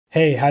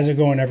Hey, how's it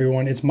going,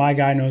 everyone? It's My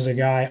Guy Knows a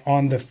Guy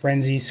on the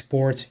Frenzy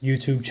Sports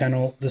YouTube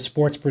channel, the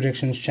Sports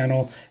Predictions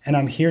channel, and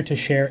I'm here to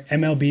share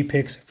MLB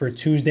picks for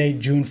Tuesday,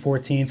 June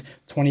 14th,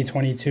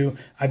 2022.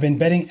 I've been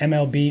betting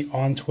MLB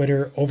on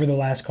Twitter over the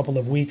last couple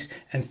of weeks,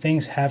 and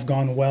things have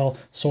gone well,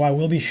 so I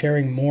will be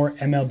sharing more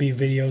MLB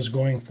videos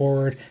going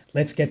forward.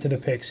 Let's get to the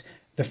picks.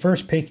 The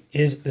first pick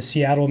is the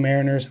Seattle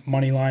Mariners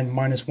moneyline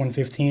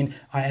 -115.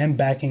 I am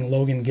backing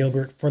Logan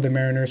Gilbert for the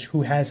Mariners,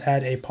 who has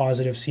had a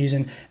positive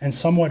season, and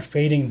somewhat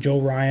fading Joe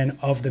Ryan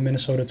of the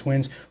Minnesota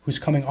Twins, who's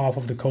coming off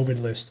of the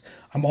COVID list.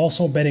 I'm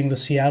also betting the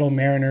Seattle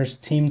Mariners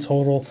team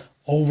total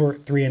over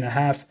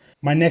 3.5.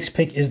 My next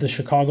pick is the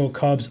Chicago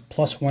Cubs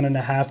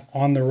 +1.5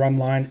 on the run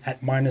line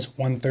at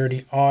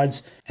 -130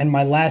 odds. And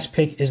my last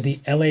pick is the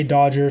LA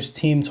Dodgers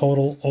team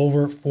total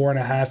over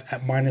 4.5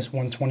 at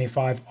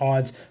 -125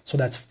 odds. So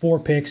that's four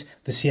picks: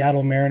 the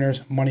Seattle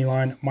Mariners money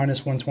line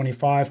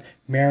 -125,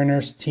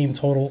 Mariners team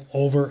total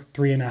over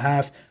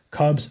 3.5,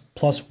 Cubs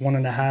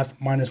 +1.5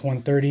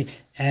 -130,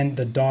 and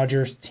the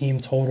Dodgers team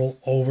total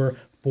over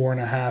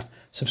 4.5.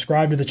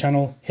 Subscribe to the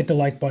channel, hit the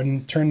like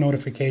button, turn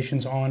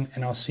notifications on,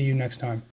 and I'll see you next time.